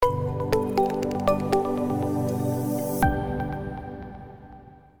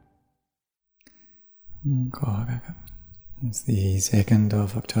It's the 2nd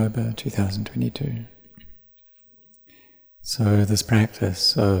of October 2022. So this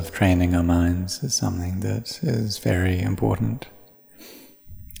practice of training our minds is something that is very important,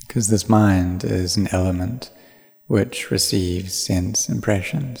 because this mind is an element which receives sense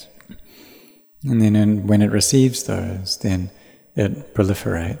impressions. And then when it receives those, then it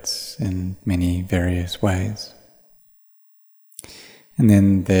proliferates in many various ways. And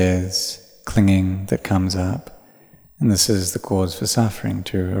then there's clinging that comes up, and this is the cause for suffering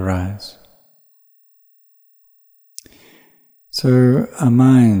to arise. So our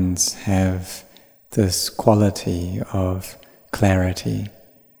minds have this quality of clarity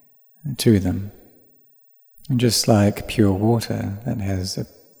to them. And just like pure water that has a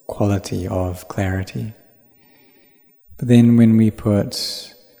quality of clarity. But then when we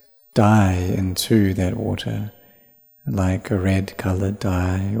put dye into that water, like a red-colored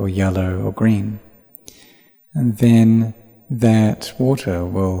dye or yellow or green, and then that water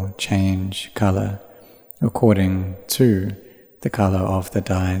will change color according to the color of the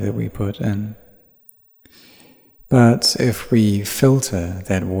dye that we put in. But if we filter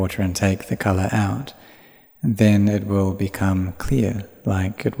that water and take the color out, then it will become clear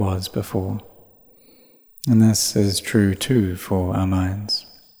like it was before. And this is true too for our minds.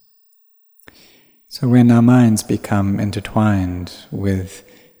 So when our minds become intertwined with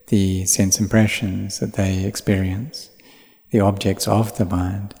the sense impressions that they experience, the objects of the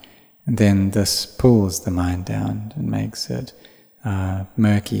mind, then this pulls the mind down and makes it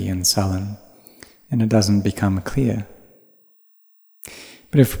murky and sullen, and it doesn't become clear.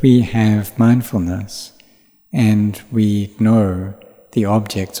 But if we have mindfulness and we know the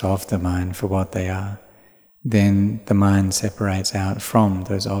objects of the mind for what they are, then the mind separates out from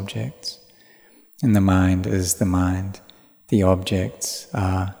those objects. And the mind is the mind, the objects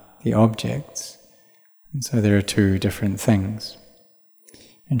are the objects. And so there are two different things.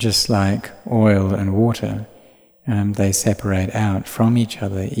 And just like oil and water, they separate out from each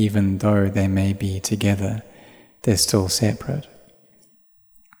other even though they may be together, they're still separate.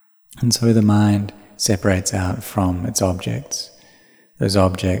 And so the mind separates out from its objects. Those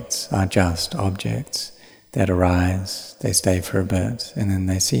objects are just objects that arise, they stay for a bit, and then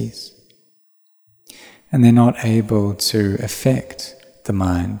they cease. And they're not able to affect the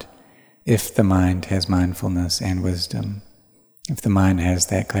mind if the mind has mindfulness and wisdom, if the mind has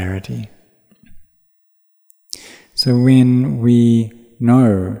that clarity. So when we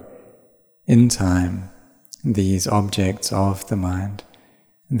know in time these objects of the mind,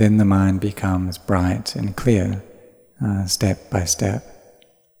 then the mind becomes bright and clear, step by step.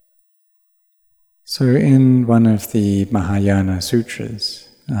 So in one of the Mahayana sutras,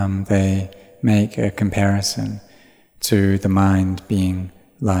 they make a comparison to the mind being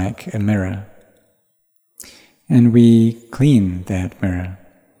like a mirror. And we clean that mirror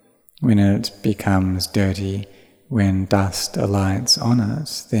when it becomes dirty, when dust alights on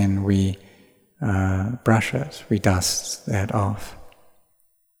it, then we brush it, we dust that off.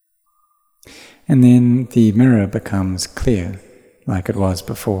 And then the mirror becomes clear, like it was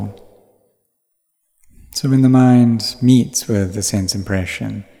before. So when the mind meets with the sense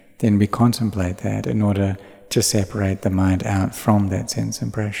impression, then we contemplate that in order to separate the mind out from that sense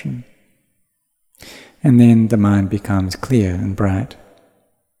impression. And then the mind becomes clear and bright.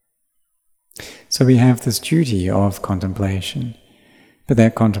 So we have this duty of contemplation, but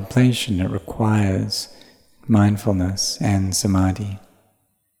that contemplation, it requires mindfulness and samadhi.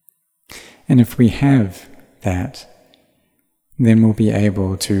 And if we have that, then we'll be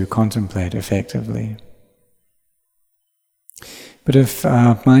able to contemplate effectively. But if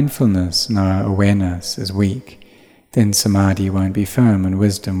our mindfulness and our awareness is weak, then samadhi won't be firm and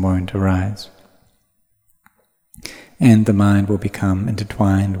wisdom won't arise. And the mind will become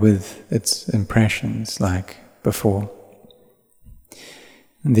intertwined with its impressions like before.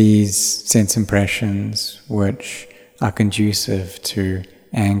 These sense impressions which are conducive to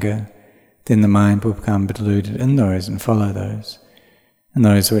anger, then the mind will become deluded in those and follow those. And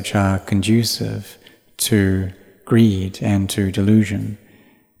those which are conducive to greed and to delusion,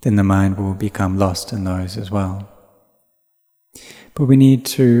 then the mind will become lost in those as well. But we need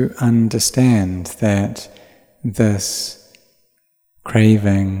to understand that this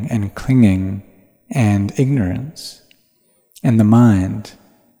craving and clinging and ignorance and the mind,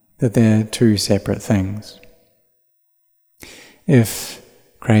 that they're two separate things. If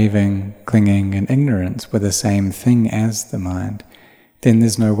craving, clinging and ignorance were the same thing as the mind, then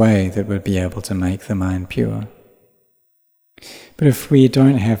there's no way that we'd be able to make the mind pure. But if we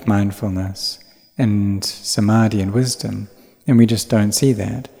don't have mindfulness and samadhi and wisdom, and we just don't see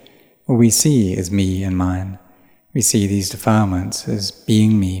that, What we see is me and mine. We see these defilements as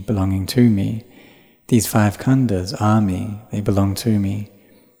being me, belonging to me. These 5 khandhas are me, they belong to me.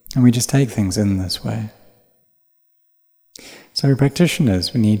 And we just take things in this way. So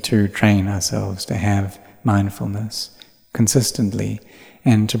practitioners, we need to train ourselves to have mindfulness consistently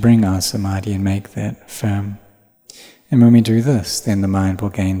and to bring our samadhi and make that firm. And when we do this, then the mind will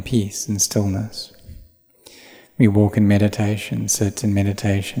gain peace and stillness. We walk in meditation, sit in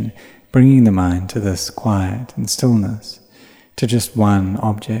meditation, bringing the mind to this quiet and stillness, to just one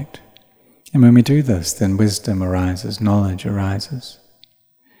object. And when we do this, then wisdom arises, knowledge arises.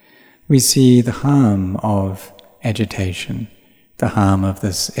 We see the harm of agitation, the harm of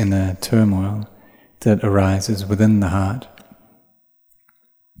this inner turmoil that arises within the heart.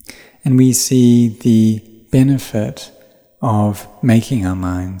 And we see the benefit of making our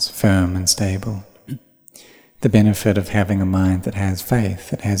minds firm and stable. The benefit of having a mind that has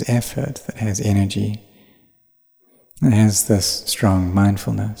faith, that has effort, that has energy, that has this strong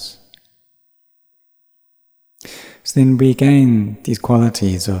mindfulness. So then we gain these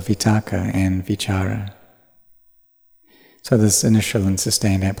qualities of vitakka and vichara. So this initial and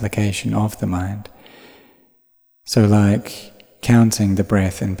sustained application of the mind. So like counting the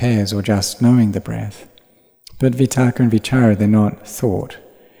breath in pairs or just knowing the breath. But vitakka and vichara, they're not thought.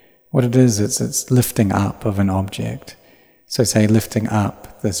 What it is, it's lifting up of an object. So say lifting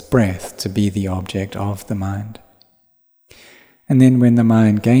up this breath to be the object of the mind. And then when the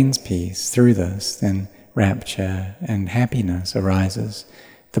mind gains peace through this, then rapture and happiness arises.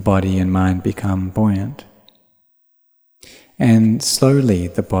 The body and mind become buoyant. And slowly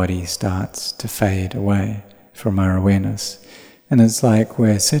the body starts to fade away from our awareness. And it's like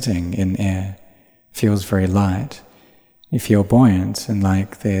we're sitting in air. Feels very light. You feel buoyant and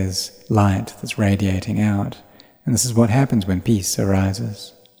like there's light that's radiating out. And this is what happens when peace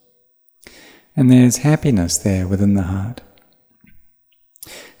arises. And there's happiness there within the heart.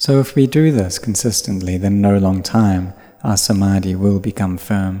 So if we do this consistently, then in no long time our samadhi will become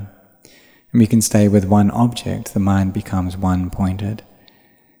firm. And we can stay with one object, the mind becomes one-pointed.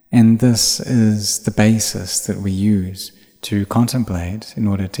 And this is the basis that we use to contemplate in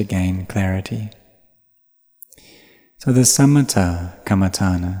order to gain clarity. So the samatha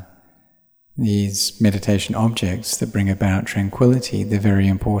kammatthana, these meditation objects that bring about tranquility, they're very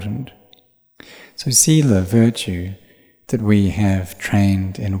important. So sila, virtue, that we have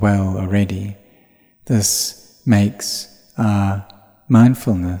trained in well already, this makes our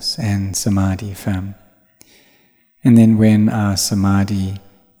mindfulness and samadhi firm. And then when our samadhi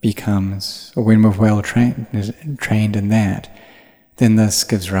becomes, or when we're well trained in that, then this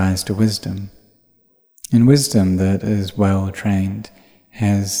gives rise to wisdom. And wisdom that is well trained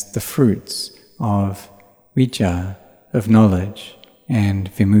has the fruits of vijja, of knowledge, and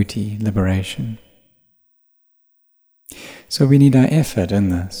vimutti, liberation. So we need our effort in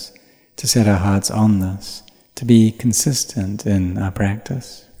this, to set our hearts on this, to be consistent in our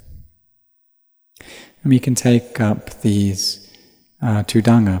practice. And we can take up these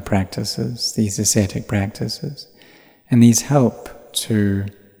tudanga practices, these ascetic practices, and these help to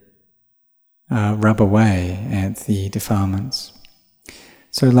rub away at the defilements.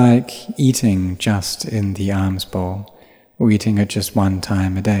 So like eating just in the alms bowl, or eating at just one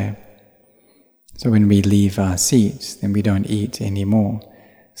time a day. So when we leave our seat, then we don't eat anymore.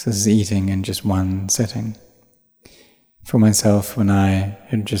 So this is eating in just one sitting. For myself, when I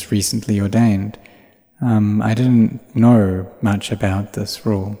had just recently ordained, I didn't know much about this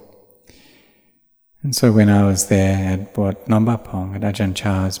rule. And so when I was there at Wat Nombapong, at Ajahn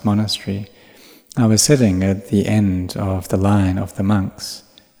Chah's monastery, I was sitting at the end of the line of the monks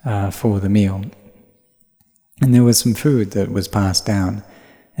for the meal. And there was some food that was passed down,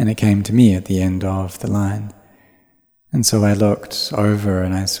 and it came to me at the end of the line. And so I looked over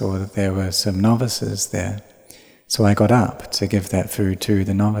and I saw that there were some novices there. So I got up to give that food to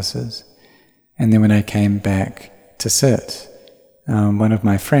the novices. And then when I came back to sit, one of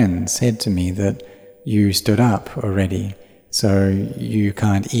my friends said to me that you stood up already, so you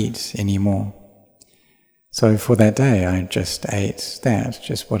can't eat anymore. So for that day I just ate that,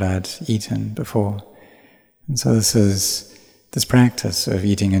 just what I'd eaten before. And so this is this practice of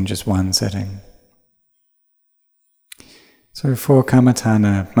eating in just one sitting. So for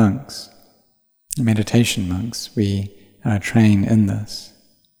kammatthana monks, meditation monks, we train in this.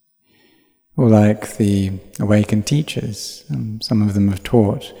 Or like the awakened teachers, some of them have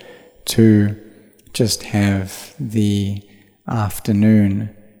taught to just have the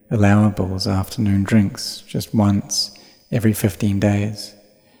afternoon allowables, afternoon drinks, just once every 15 days.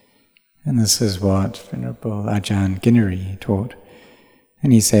 And this is what Venerable Ajahn Ginari taught.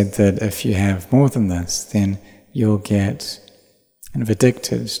 And he said that if you have more than this, then you'll get kind of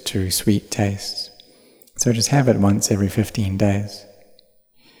addicted to sweet tastes. So just have it once every 15 days.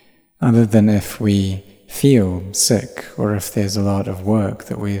 Other than if we feel sick, or if there's a lot of work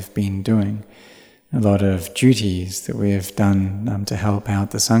that we've been doing, a lot of duties that we have done to help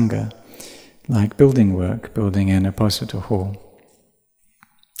out the Sangha, like building work, building an Uposatha hall.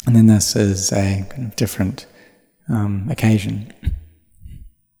 And then this is a kind of different occasion.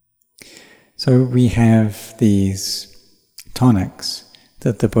 So we have these tonics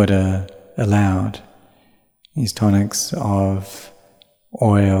that the Buddha allowed, these tonics of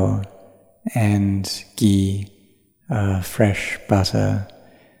oil and ghee, fresh butter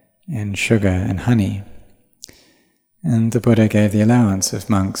and sugar and honey. And the Buddha gave the allowance of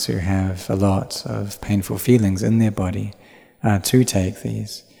monks who have a lot of painful feelings in their body to take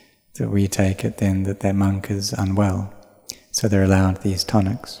these, that we take it then that that monk is unwell. So they're allowed these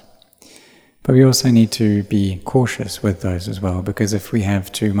tonics. But we also need to be cautious with those as well, because if we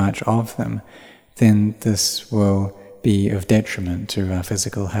have too much of them, then this will be of detriment to our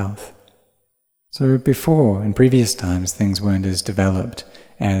physical health. So before, in previous times, things weren't as developed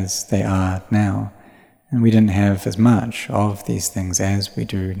as they are now, and we didn't have as much of these things as we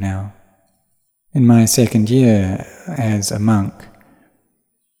do now. In my second year as a monk,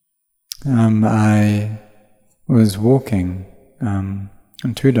 I was walking on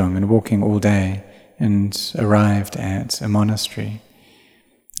Tudong and walking all day and arrived at a monastery.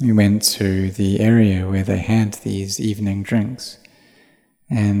 We went to the area where they had these evening drinks,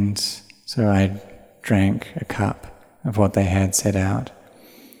 and so I drank a cup of what they had set out,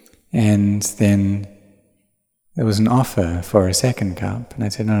 and then there was an offer for a second cup, and I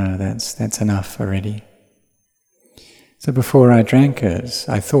said, no, that's enough already. So before I drank it,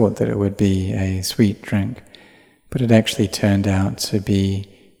 I thought that it would be a sweet drink, but it actually turned out to be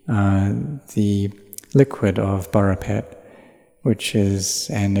the liquid of Borapet, which is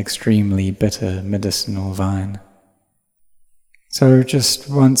an extremely bitter medicinal vine. So just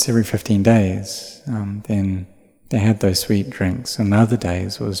once every 15 days, then they had those sweet drinks, and other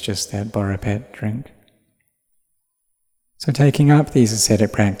days was just that Borapet drink. So taking up these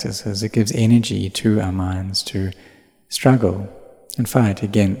ascetic practices, it gives energy to our minds to struggle and fight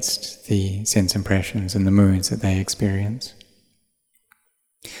against the sense impressions and the moods that they experience.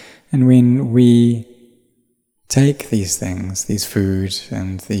 And when we take these things, these food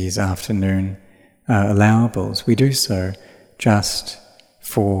and these afternoon allowables, we do so just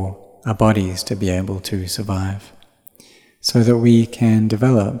for our bodies to be able to survive, so that we can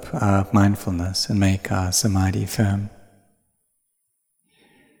develop our mindfulness and make our samadhi firm.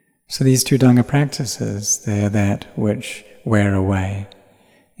 So these two Dhanga practices, they're that which wear away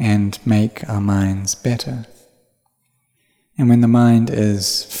and make our minds better. And when the mind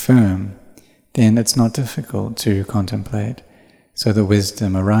is firm, then it's not difficult to contemplate, so the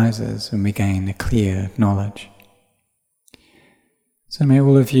wisdom arises and we gain a clear knowledge. So may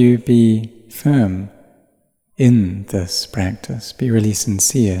all of you be firm in this practice, be really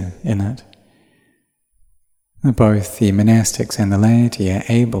sincere in it. Both the monastics and the laity are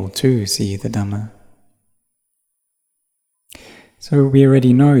able to see the Dhamma. So we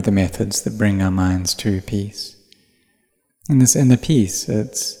already know the methods that bring our minds to peace. And this inner peace,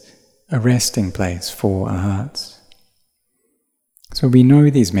 it's a resting place for our hearts. So we know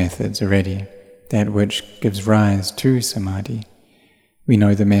these methods already, that which gives rise to samadhi. We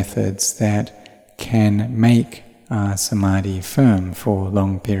know the methods that can make our samadhi firm for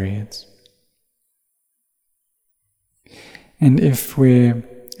long periods. And if we're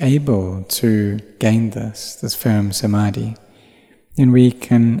able to gain this firm samadhi, then we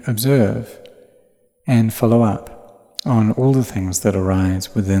can observe and follow up on all the things that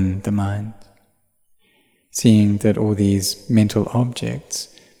arise within the mind, seeing that all these mental objects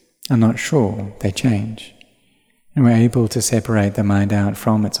are not sure, they change, and we're able to separate the mind out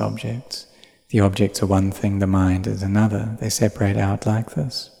from its objects. The objects are one thing, the mind is another. They separate out like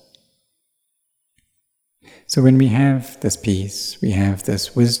this. So when we have this peace, we have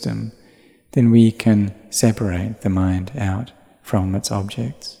this wisdom, then we can separate the mind out from its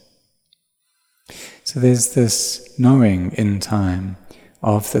objects. So there's this knowing in time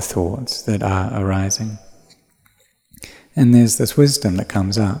of the thoughts that are arising. And there's this wisdom that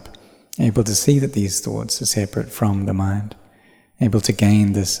comes up, able to see that these thoughts are separate from the mind, able to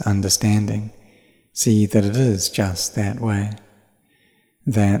gain this understanding, see that it is just that way,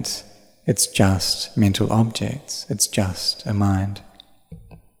 that it's just mental objects, it's just a mind.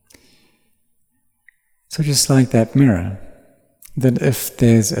 So just like that mirror, that if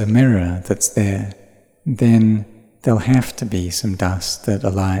there's a mirror that's there, then there'll have to be some dust that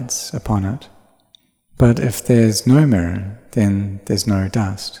alights upon it. But if there's no mirror, then there's no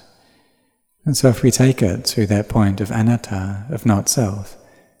dust. And so if we take it to that point of anatta, of not-self,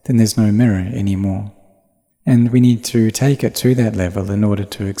 then there's no mirror anymore. And we need to take it to that level in order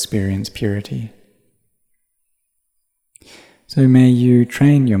to experience purity. So may you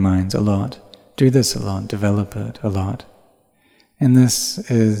train your minds a lot, do this a lot, develop it a lot. And this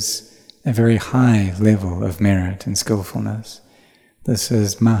is a very high level of merit and skillfulness. This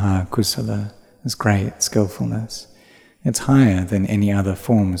is maha kusala, this great skillfulness. It's higher than any other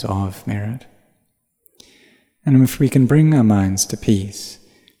forms of merit. And if we can bring our minds to peace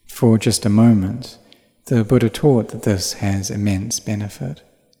for just a moment, the Buddha taught that this has immense benefit.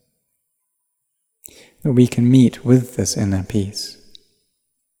 That we can meet with this inner peace.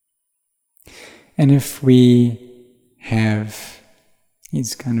 And if we have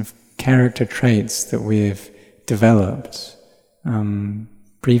these kind of character traits that we've developed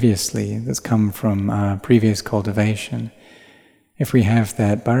previously, that's come from our previous cultivation, if we have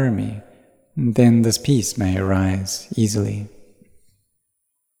that barami, then this peace may arise easily.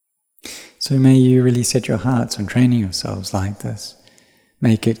 So may you really set your hearts on training yourselves like this.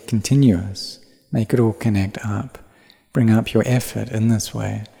 Make it continuous, make it all connect up. Bring up your effort in this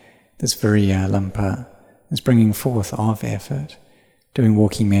way, this viriya lampa, this bringing forth of effort, doing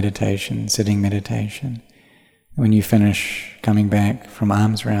walking meditation, sitting meditation. When you finish coming back from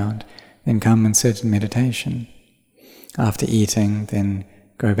alms round, then come and sit in meditation. After eating, then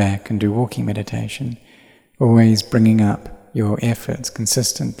go back and do walking meditation. Always bringing up your efforts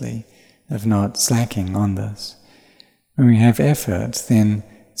consistently, of not slacking on this. When we have effort, then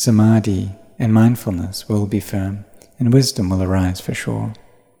samadhi and mindfulness will be firm, and wisdom will arise for sure.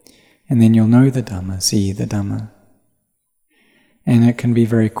 And then you'll know the Dhamma, see the Dhamma. And it can be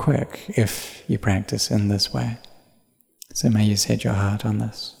very quick if you practice in this way. So may you set your heart on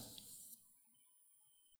this.